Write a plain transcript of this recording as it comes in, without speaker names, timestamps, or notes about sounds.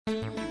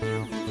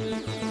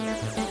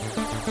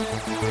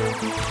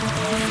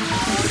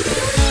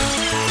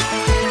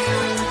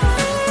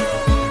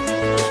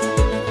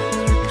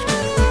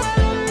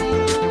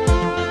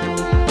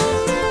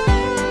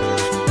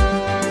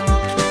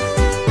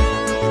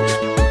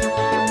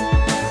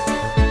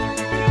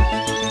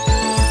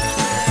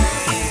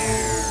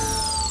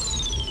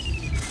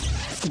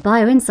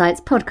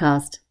BioInsights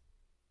podcast.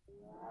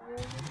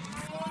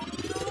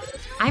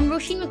 I'm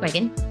Roisin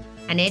McGuigan,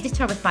 an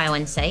editor with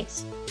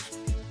BioInsights,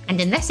 and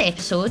in this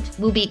episode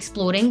we'll be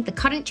exploring the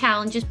current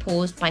challenges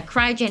posed by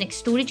cryogenic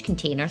storage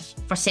containers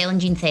for cell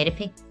and gene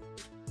therapy.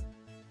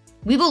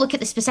 We will look at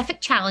the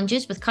specific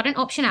challenges with current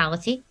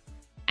optionality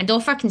and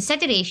offer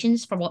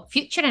considerations for what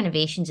future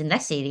innovations in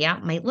this area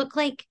might look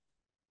like.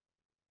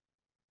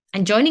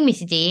 And joining me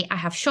today I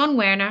have Sean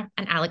Werner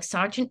and Alex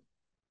Sargent.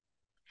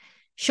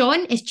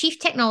 Sean is Chief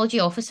Technology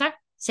Officer,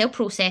 Cell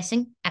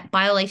Processing at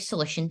BioLife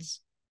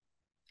Solutions.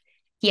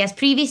 He has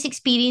previous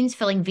experience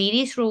filling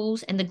various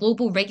roles in the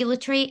global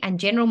regulatory and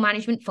general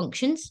management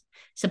functions,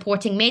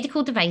 supporting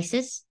medical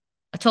devices,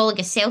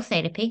 autologous cell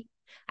therapy,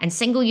 and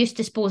single-use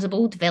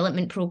disposable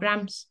development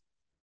programs.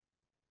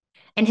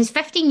 In his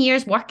 15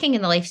 years working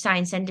in the life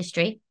science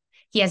industry,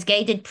 he has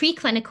guided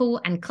preclinical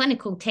and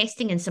clinical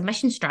testing and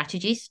submission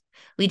strategies,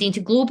 leading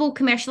to global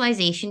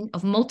commercialization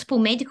of multiple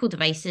medical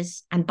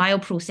devices and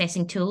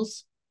bioprocessing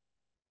tools.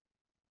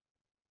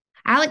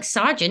 Alex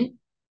Sargent,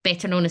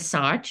 better known as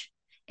Sarge,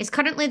 is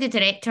currently the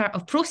Director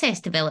of Process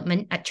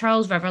Development at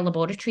Charles River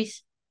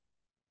Laboratories.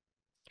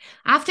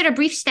 After a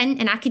brief stint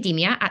in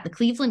academia at the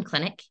Cleveland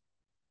Clinic,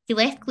 he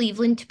left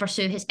Cleveland to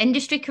pursue his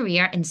industry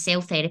career in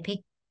cell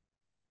therapy.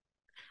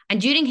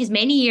 And during his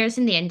many years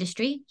in the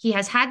industry, he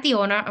has had the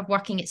honour of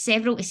working at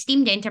several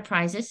esteemed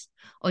enterprises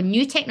on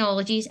new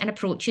technologies and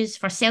approaches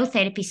for cell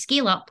therapy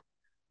scale-up,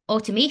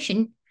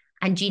 automation,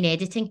 and gene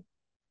editing.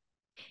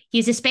 He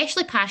is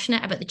especially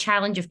passionate about the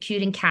challenge of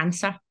curing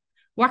cancer,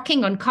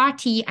 working on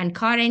CAR-T and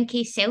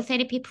CAR-NK cell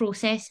therapy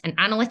process and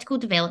analytical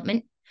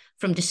development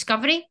from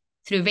discovery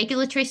through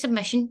regulatory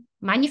submission,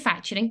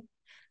 manufacturing,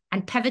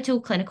 and pivotal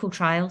clinical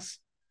trials.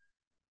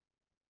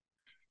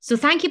 So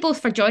thank you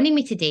both for joining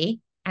me today,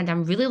 and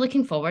I'm really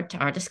looking forward to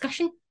our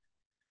discussion.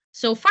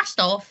 So first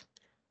off,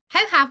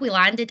 how have we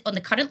landed on the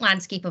current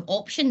landscape of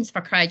options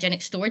for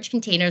cryogenic storage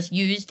containers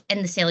used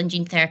in the cell and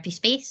gene therapy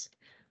space?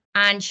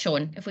 And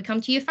Sean, if we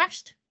come to you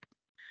first.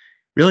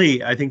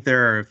 Really, I think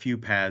there are a few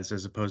paths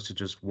as opposed to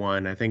just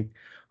one. I think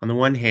on the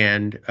one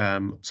hand,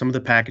 some of the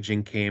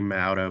packaging came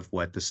out of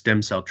what the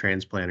stem cell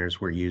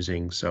transplanters were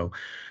using. So,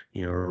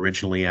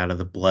 originally out of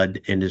the blood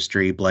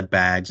industry, blood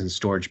bags and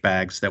storage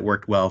bags that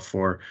worked well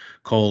for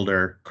cold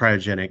or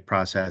cryogenic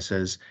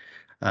processes.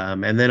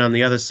 And then on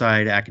the other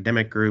side,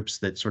 academic groups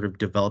that sort of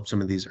developed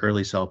some of these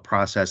early cell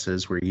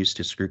processes were used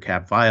to screw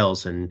cap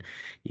vials and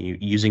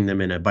using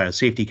them in a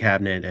biosafety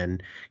cabinet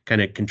and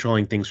kind of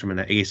controlling things from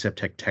an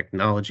aseptic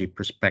technology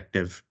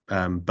perspective,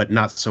 but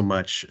not so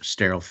much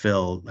sterile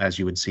fill as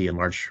you would see in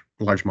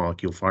large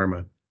molecule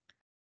pharma.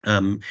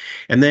 And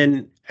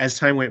then as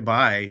time went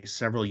by,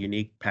 several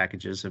unique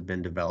packages have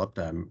been developed,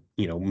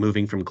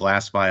 moving from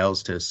glass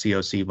vials to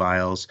COC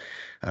vials,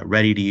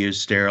 ready to use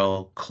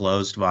sterile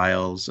closed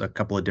vials, a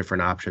couple of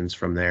different options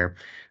from there.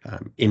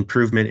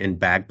 Improvement in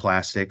bag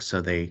plastics,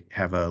 so they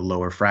have a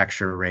lower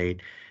fracture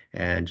rate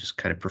and just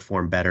kind of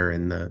perform better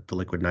in the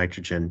liquid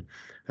nitrogen.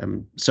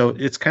 So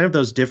it's kind of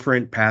those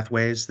different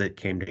pathways that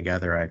came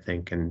together, I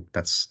think, and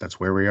that's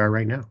where we are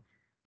right now.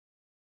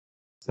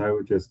 So I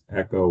would just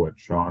echo what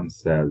Sean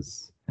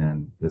says,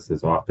 and this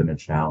is often a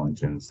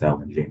challenge in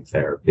cell and gene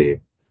therapy,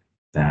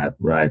 that,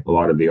 right, a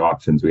lot of the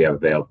options we have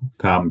available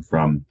come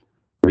from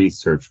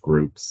research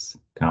groups,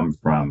 come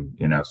from,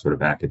 sort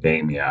of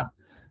academia,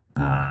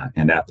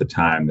 and at the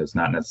time, there's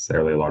not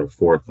necessarily a lot of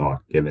forethought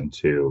given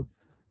to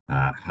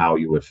how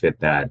you would fit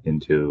that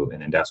into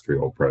an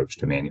industrial approach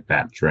to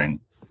manufacturing,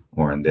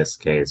 or in this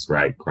case,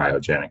 right,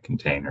 cryogenic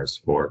containers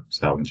for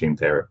cell and gene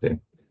therapy.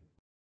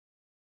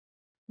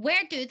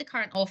 Where do the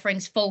current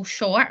offerings fall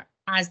short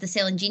as the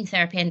cell and gene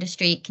therapy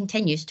industry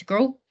continues to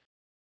grow?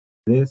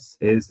 This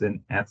is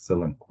an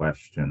excellent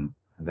question.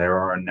 There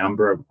are a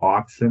number of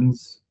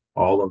options,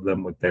 all of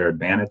them with their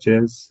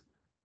advantages,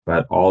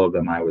 but all of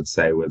them, I would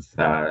say, with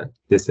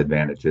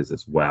disadvantages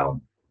as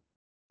well.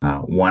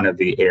 One of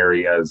the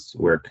areas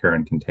where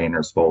current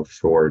containers fall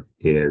short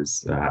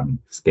is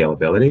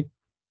scalability.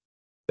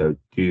 So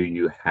do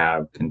you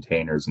have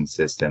containers and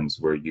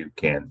systems where you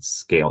can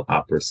scale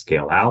up or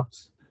scale out?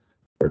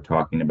 We're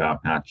talking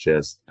about not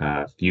just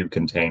a few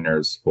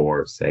containers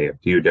for, say, a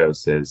few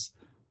doses,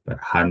 but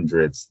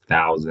hundreds,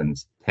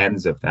 thousands,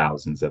 tens of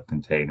thousands of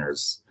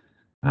containers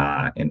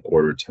in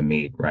order to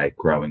meet, right,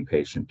 growing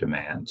patient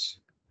demand.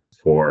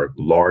 For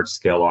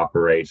large-scale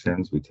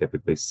operations, we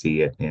typically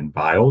see it in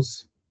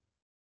vials,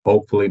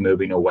 hopefully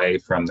moving away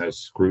from those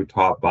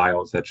screw-top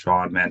vials that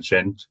Sean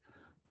mentioned,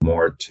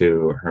 more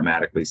to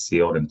hermetically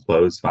sealed and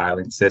closed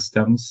vialing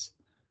systems.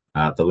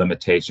 The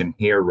limitation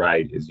here,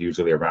 right, is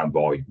usually around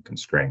volume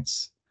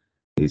constraints.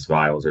 These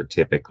vials are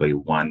typically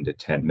 1 to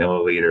 10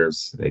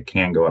 milliliters. They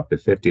can go up to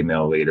 50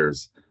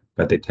 milliliters,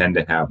 but they tend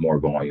to have more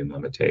volume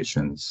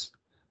limitations.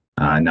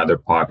 Another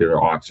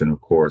popular option,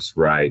 of course,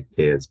 right,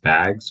 is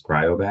bags,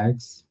 cryo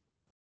bags.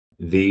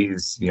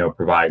 These,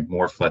 provide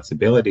more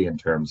flexibility in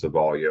terms of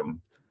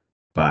volume,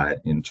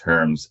 but in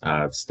terms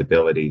of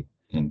stability,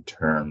 in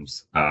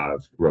terms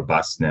of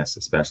robustness,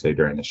 especially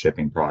during the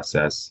shipping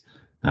process,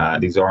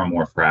 these are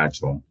more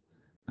fragile.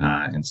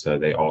 And so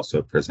they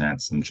also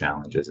present some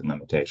challenges and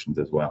limitations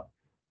as well.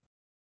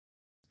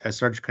 As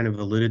Sarge kind of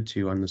alluded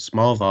to, on the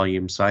small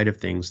volume side of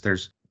things,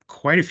 there's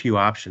quite a few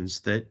options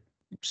that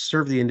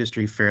serve the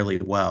industry fairly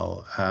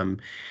well.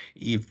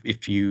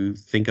 If you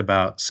think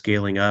about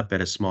scaling up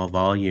at a small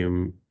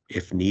volume,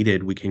 if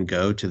needed, we can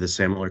go to the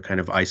similar kind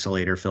of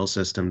isolator fill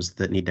systems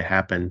that need to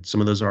happen. Some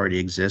of those already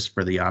exist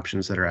for the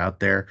options that are out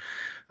there.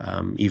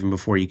 Even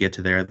before you get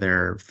to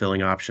there are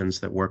filling options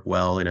that work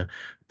well in a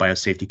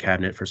biosafety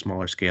cabinet for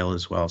smaller scale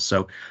as well.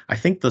 So I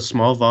think the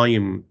small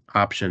volume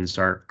options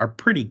are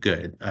pretty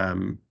good.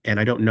 And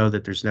I don't know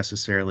that there's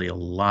necessarily a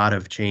lot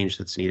of change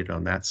that's needed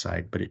on that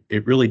side, but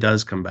it really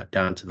does come back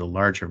down to the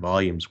larger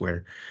volumes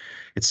where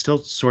it's still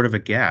sort of a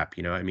gap.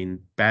 I mean,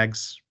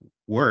 bags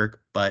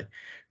work, but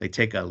they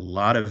take a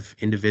lot of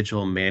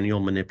individual manual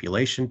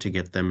manipulation to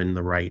get them in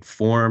the right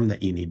form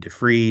that you need to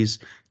freeze.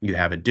 You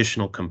have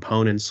additional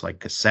components like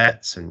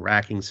cassettes and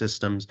racking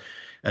systems,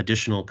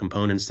 additional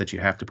components that you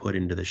have to put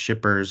into the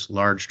shippers,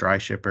 large dry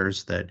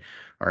shippers that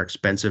are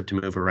expensive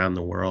to move around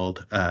the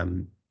world.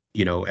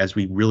 As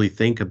we really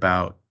think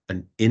about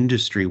an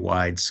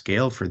industry-wide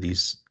scale for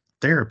these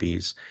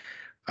therapies,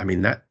 I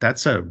mean,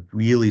 that's a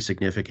really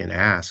significant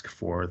ask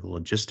for the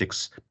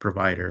logistics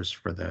providers,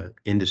 for the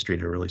industry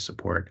to really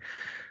support.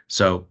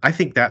 So I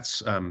think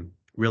that's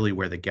really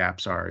where the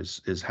gaps are,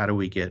 is how do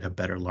we get a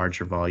better,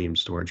 larger volume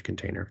storage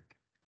container?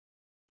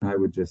 I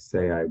would just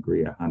say I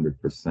agree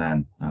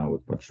 100%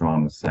 with what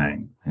Sean was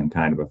saying, and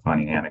kind of a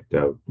funny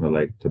anecdote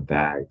related to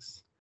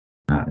bags.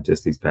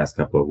 Just these past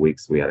couple of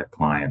weeks, we had a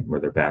client where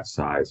their batch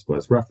size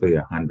was roughly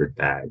 100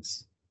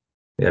 bags.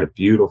 They had a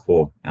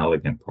beautiful,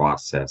 elegant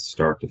process,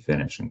 start to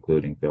finish,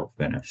 including fill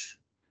finish.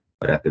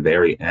 But at the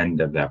very end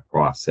of that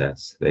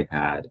process, they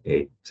had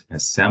an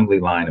assembly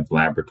line of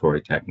laboratory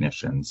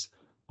technicians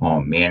all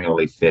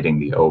manually fitting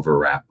the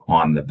overwrap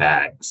on the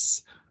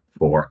bags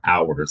for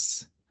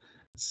hours.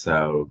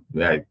 So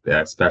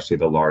especially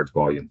the large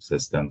volume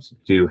systems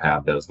do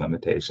have those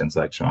limitations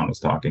like Sean was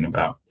talking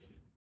about.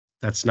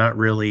 That's not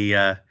really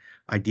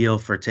ideal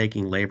for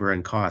taking labor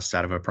and costs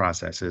out of a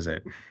process, is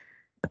it?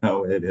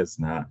 No, it is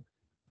not.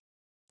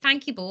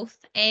 Thank you both.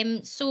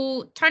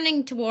 So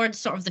turning towards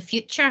sort of the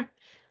future,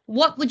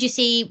 what would you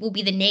say will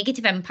be the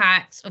negative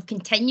impacts of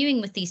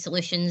continuing with these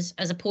solutions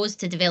as opposed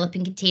to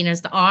developing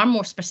containers that are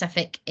more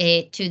specific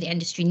to the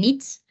industry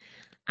needs?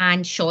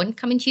 And Sean,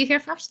 coming to you here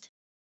first.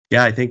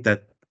 Yeah, I think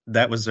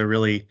that was a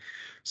really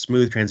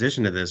smooth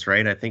transition to this,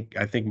 right? I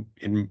think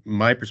in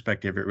my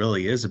perspective, it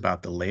really is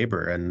about the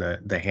labor and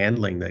the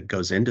handling that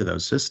goes into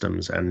those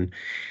systems. And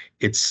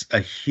it's a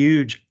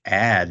huge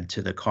add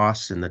to the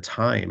costs and the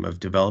time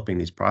of developing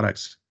these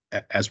products,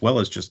 as well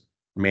as just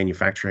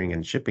manufacturing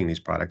and shipping these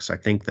products. I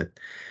think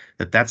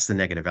that's the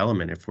negative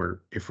element. If we're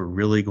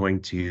really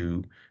going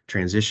to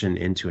transition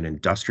into an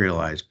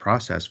industrialized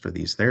process for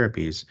these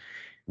therapies,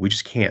 we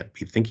just can't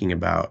be thinking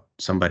about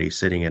somebody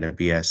sitting at a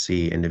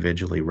BSC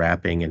individually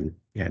wrapping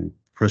and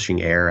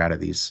pushing air out of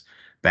these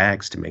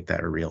bags to make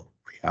that a real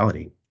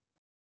reality.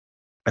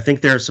 I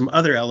think there are some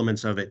other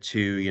elements of it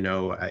too.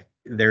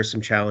 There are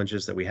some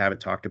challenges that we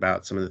haven't talked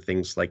about. Some of the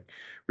things like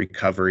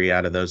recovery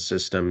out of those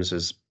systems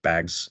as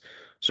bags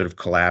sort of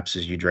collapse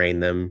as you drain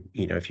them.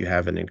 If you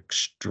have an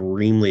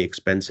extremely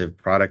expensive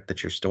product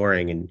that you're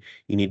storing and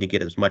you need to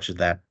get as much of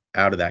that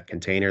out of that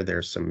container,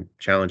 there's some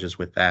challenges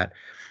with that.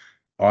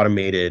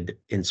 Automated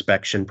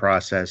inspection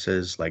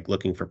processes like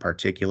looking for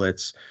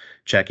particulates,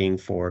 checking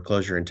for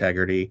closure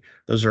integrity.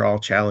 Those are all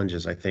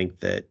challenges, I think,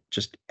 that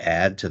just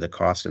add to the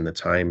cost and the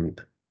time,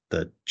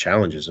 the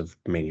challenges of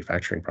the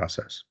manufacturing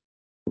process.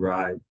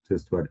 Right.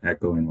 Just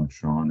echoing what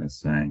Sean is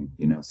saying,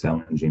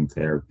 cell and gene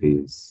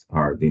therapies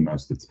are the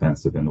most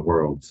expensive in the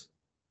world.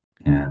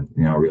 And,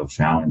 a real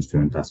challenge to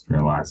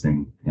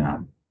industrializing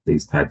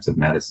these types of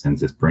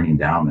medicines is bringing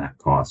down that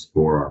cost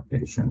for our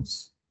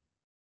patients.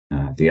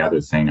 The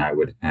other thing I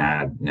would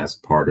add as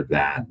part of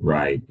that,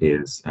 right,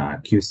 is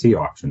QC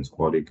options,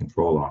 quality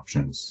control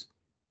options,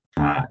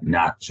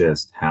 not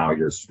just how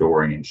you're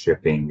storing and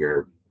shipping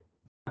your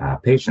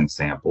patient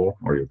sample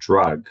or your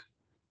drug,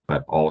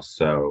 but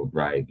also,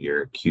 right,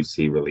 your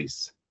QC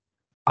release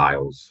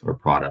files or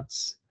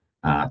products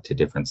to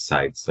different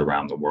sites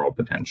around the world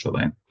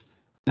potentially.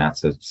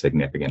 That's a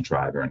significant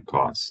driver in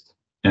cost.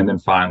 And then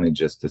finally,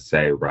 just to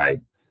say, right,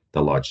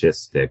 the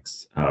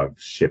logistics of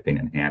shipping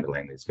and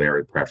handling these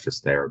very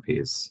precious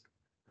therapies,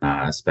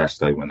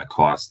 especially when the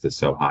cost is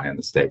so high and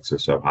the stakes are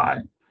so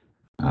high.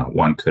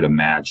 One could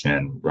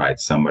imagine, right,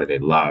 somebody they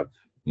love,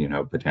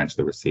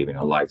 potentially receiving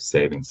a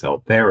life-saving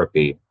cell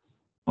therapy,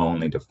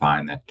 only to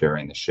find that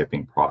during the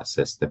shipping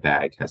process, the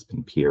bag has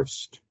been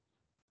pierced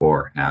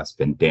or has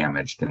been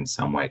damaged in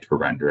some way to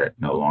render it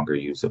no longer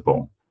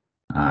usable.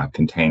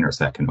 Containers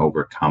that can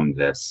overcome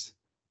this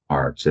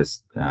are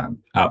just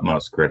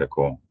utmost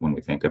critical when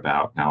we think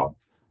about how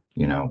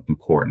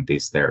important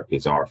these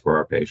therapies are for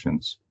our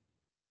patients.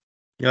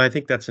 I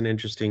think that's an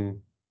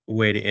interesting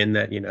way to end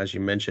that, as you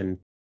mentioned,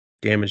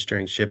 damage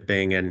during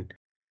shipping. And,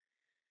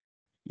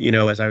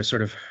 as I was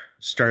sort of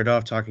started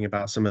off talking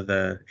about some of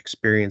the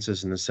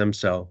experiences in the stem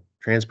cell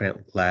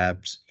transplant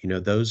labs,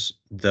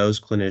 those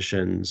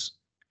clinicians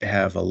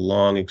have a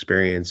long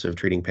experience of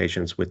treating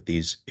patients with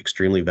these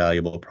extremely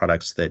valuable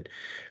products that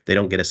they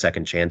don't get a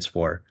second chance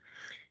for.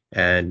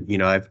 And,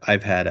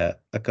 I've had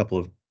a couple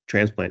of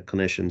transplant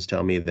clinicians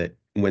tell me that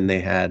when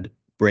they had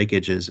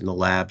breakages in the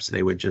labs,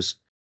 they would just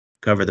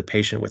cover the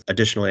patient with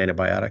additional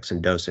antibiotics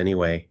and dose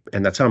anyway.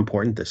 And that's how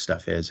important this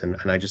stuff is. And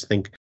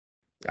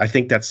I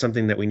think that's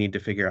something that we need to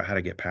figure out how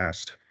to get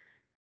past.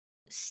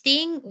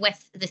 Staying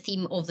with the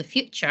theme of the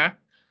future,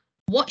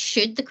 what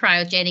should the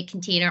cryogenic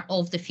container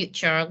of the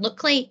future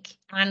look like?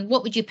 And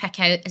what would you pick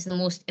out as the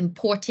most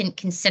important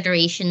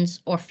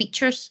considerations or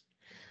features?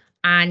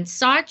 And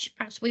Sarge,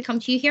 perhaps we come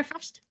to you here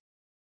first.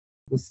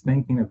 I was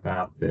thinking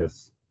about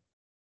this.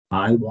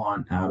 I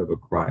want out of a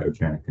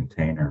cryogenic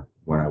container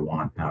what I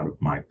want out of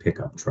my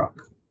pickup truck.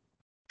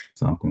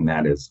 Something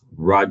that is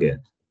rugged,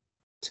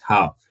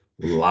 tough,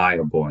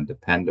 reliable, and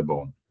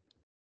dependable.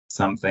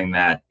 Something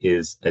that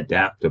is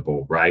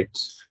adaptable, right?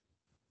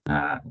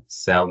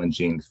 Cell and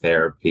gene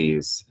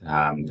therapies,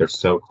 they're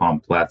so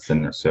complex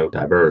and they're so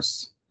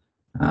diverse.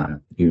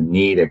 You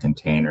need a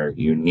container,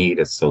 you need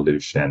a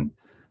solution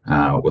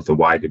with a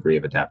wide degree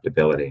of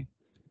adaptability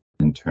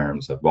in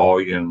terms of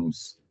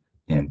volumes,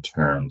 in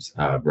terms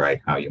of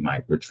how you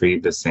might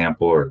retrieve the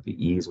sample or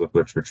the ease with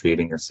which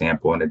retrieving your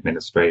sample and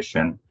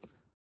administration,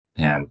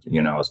 and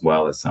as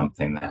well as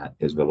something that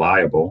is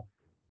reliable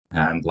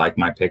and, like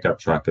my pickup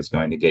truck, is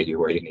going to get you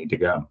where you need to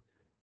go.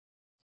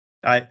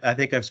 I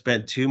think I've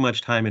spent too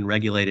much time in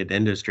regulated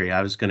industry.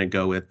 I was going to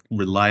go with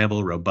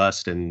reliable,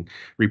 robust, and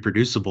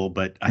reproducible,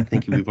 but I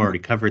think we've already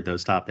covered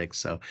those topics.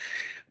 So,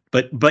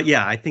 but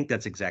yeah, I think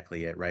that's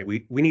exactly it, right?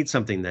 We need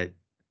something that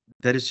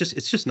is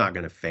just not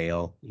going to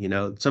fail,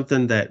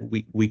 something that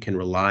we can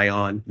rely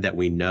on, that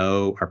we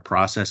know our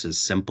process is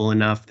simple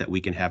enough that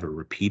we can have a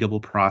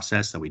repeatable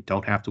process that we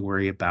don't have to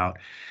worry about,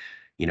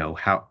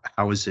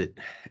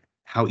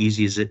 how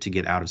easy is it to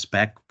get out of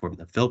spec from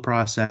the fill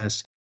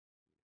process?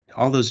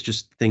 All those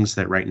just things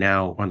that right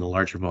now on the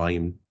larger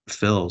volume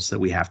fills that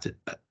we have to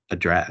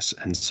address.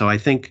 And so I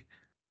think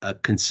a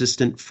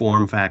consistent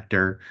form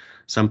factor,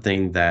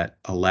 something that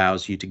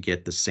allows you to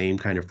get the same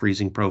kind of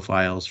freezing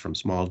profiles from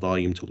small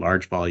volume to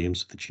large volume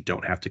so that you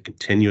don't have to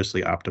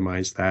continuously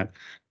optimize that.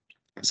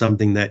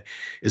 Something that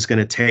is going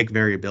to take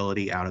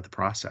variability out of the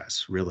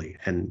process, really.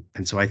 And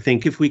so I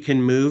think if we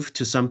can move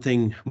to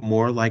something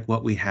more like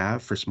what we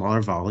have for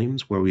smaller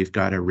volumes, where we've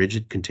got a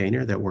rigid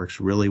container that works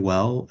really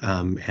well,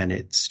 and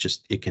it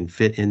can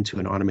fit into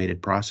an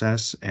automated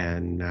process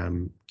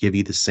and give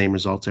you the same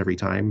results every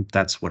time,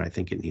 that's what I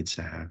think it needs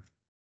to have.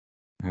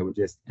 I would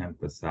just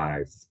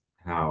emphasize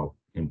how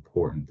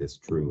important this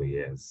truly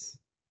is.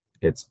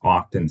 It's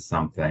often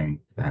something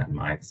that, in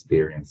my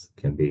experience,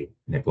 can be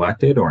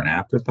neglected or an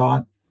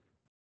afterthought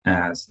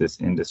as this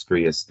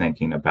industry is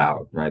thinking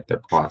about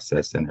their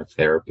process and their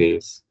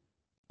therapies.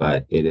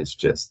 But it is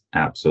just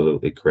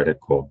absolutely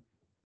critical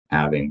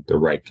having the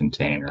right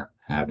container,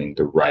 having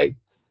the right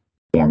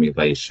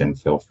formulation,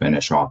 fill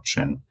finish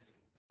option,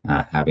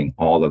 having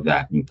all of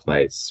that in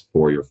place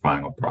for your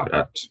final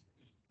product.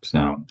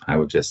 So I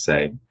would just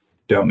say,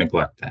 don't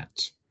neglect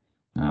that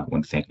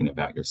when thinking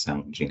about your cell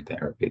and gene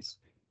therapies.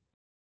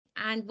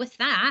 And with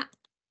that,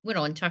 we're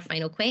on to our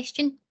final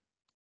question.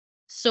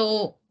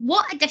 So,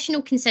 what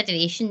additional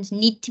considerations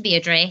need to be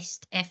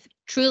addressed if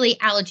truly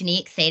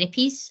allogeneic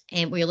therapies,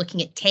 where you're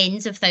looking at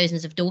tens of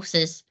thousands of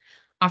doses,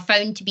 are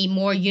found to be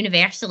more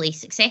universally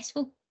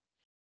successful?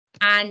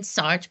 And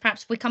Sarge,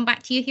 perhaps we come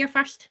back to you here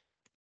first.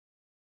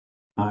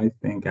 I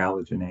think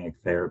allogeneic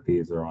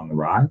therapies are on the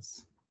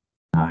rise.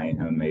 I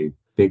am a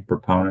big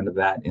proponent of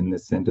that in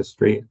this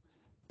industry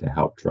to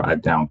help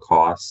drive down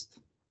cost,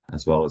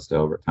 as well as to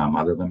overcome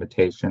other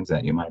limitations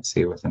that you might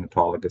see with an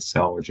autologous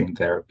cell or gene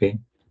therapy.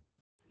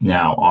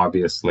 Now,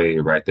 obviously,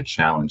 the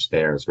challenge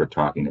there is we're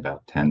talking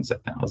about tens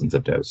of thousands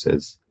of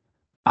doses.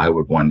 I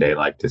would one day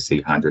like to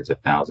see hundreds of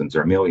thousands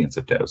or millions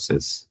of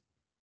doses.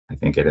 I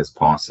think it is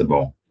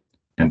possible.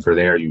 And for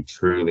there, you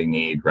truly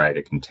need,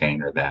 a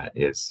container that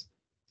is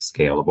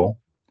scalable,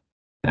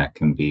 that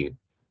can be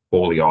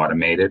fully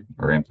automated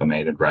or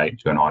implemented,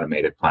 to an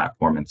automated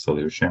platform and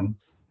solution.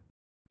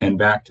 And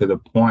back to the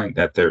point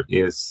that there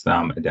is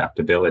some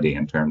adaptability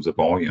in terms of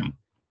volume,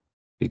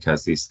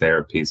 because these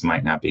therapies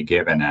might not be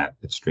given at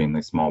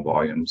extremely small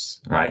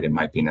volumes, It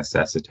might be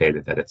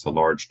necessitated that it's a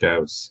large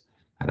dose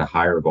at a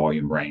higher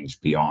volume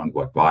range beyond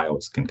what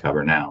vials can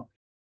cover now.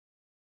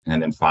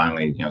 And then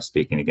finally,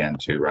 speaking again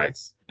to,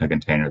 a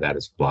container that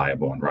is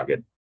reliable and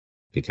rugged,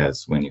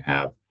 because when you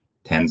have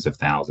tens of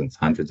thousands,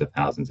 hundreds of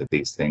thousands of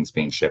these things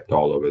being shipped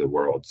all over the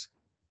world,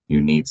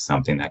 you need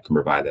something that can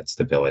provide that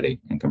stability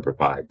and can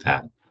provide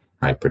that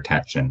right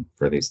protection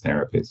for these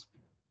therapies.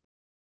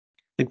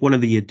 I think one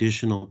of the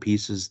additional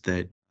pieces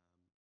that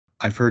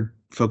I've heard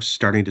folks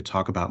starting to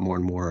talk about more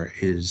and more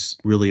is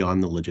really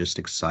on the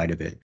logistics side of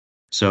it.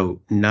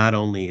 So not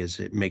only is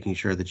it making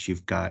sure that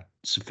you've got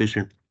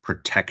sufficient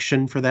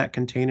protection for that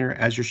container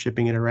as you're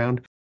shipping it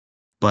around,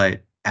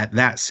 but at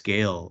that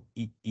scale,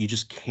 you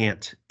just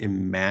can't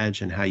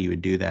imagine how you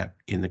would do that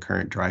in the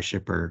current dry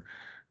shipper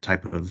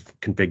type of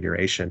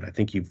configuration. I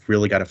think you've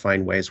really got to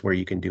find ways where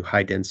you can do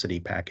high density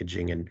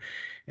packaging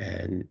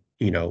and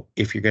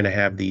if you're going to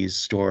have these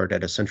stored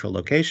at a central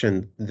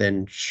location,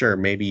 then sure,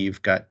 maybe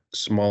you've got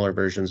smaller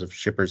versions of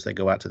shippers that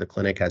go out to the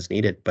clinic as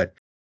needed, but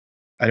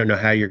I don't know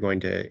how you're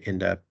going to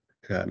end up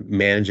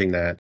managing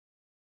that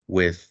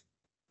with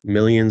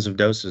millions of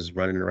doses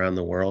running around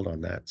the world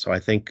on that. So I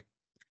think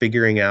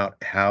figuring out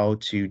how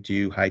to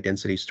do high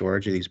density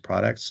storage of these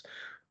products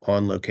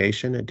on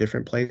location at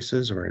different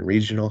places or in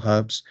regional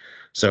hubs.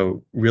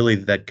 So really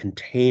that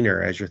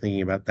container, as you're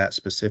thinking about that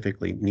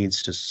specifically,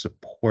 needs to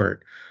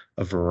support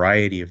a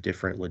variety of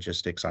different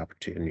logistics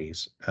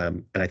opportunities.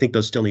 And I think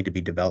those still need to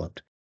be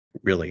developed,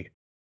 really.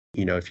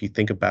 If you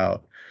think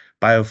about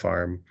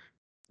biopharm,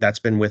 that's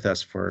been with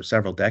us for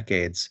several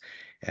decades,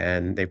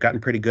 and they've gotten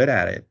pretty good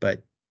at it.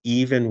 But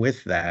even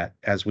with that,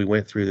 as we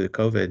went through the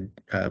COVID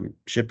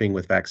shipping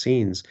with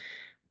vaccines,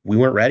 we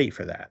weren't ready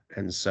for that.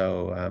 And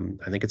so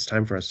I think it's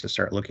time for us to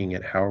start looking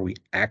at how are we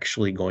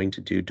actually going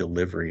to do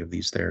delivery of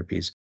these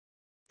therapies,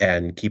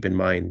 and keep in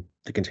mind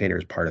the container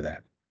is part of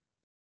that.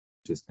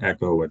 Just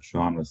echo what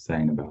Sean was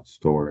saying about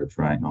storage,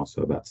 right? And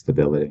also about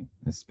stability,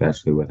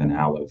 especially with an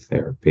allo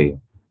therapy,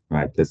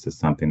 right? This is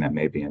something that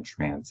may be in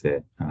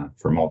transit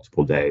for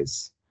multiple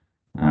days.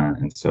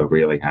 And so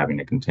really having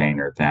a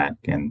container that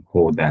can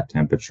hold that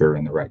temperature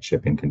in the right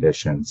shipping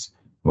conditions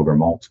over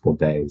multiple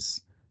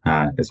days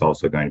is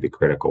also going to be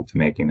critical to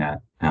making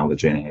that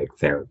allogeneic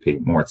therapy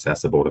more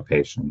accessible to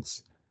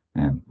patients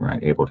and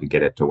able to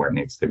get it to where it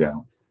needs to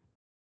go.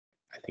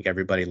 I think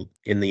everybody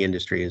in the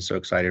industry is so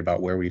excited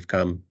about where we've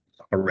come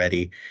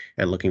already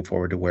and looking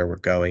forward to where we're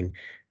going.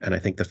 And I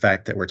think the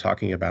fact that we're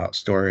talking about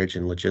storage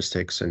and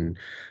logistics and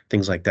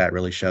things like that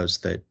really shows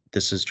that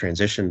this is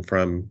transition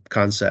from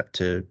concept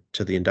to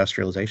the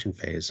industrialization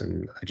phase.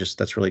 And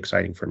that's really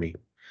exciting for me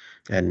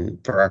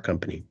and for our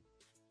company.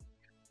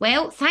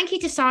 Well, thank you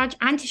to Sarge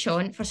and to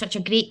Sean for such a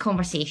great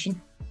conversation.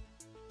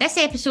 This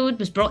episode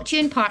was brought to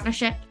you in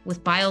partnership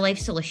with BioLife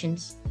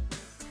Solutions.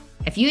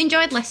 If you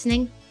enjoyed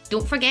listening,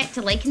 don't forget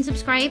to like and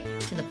subscribe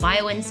to the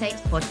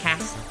BioInsights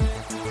podcast.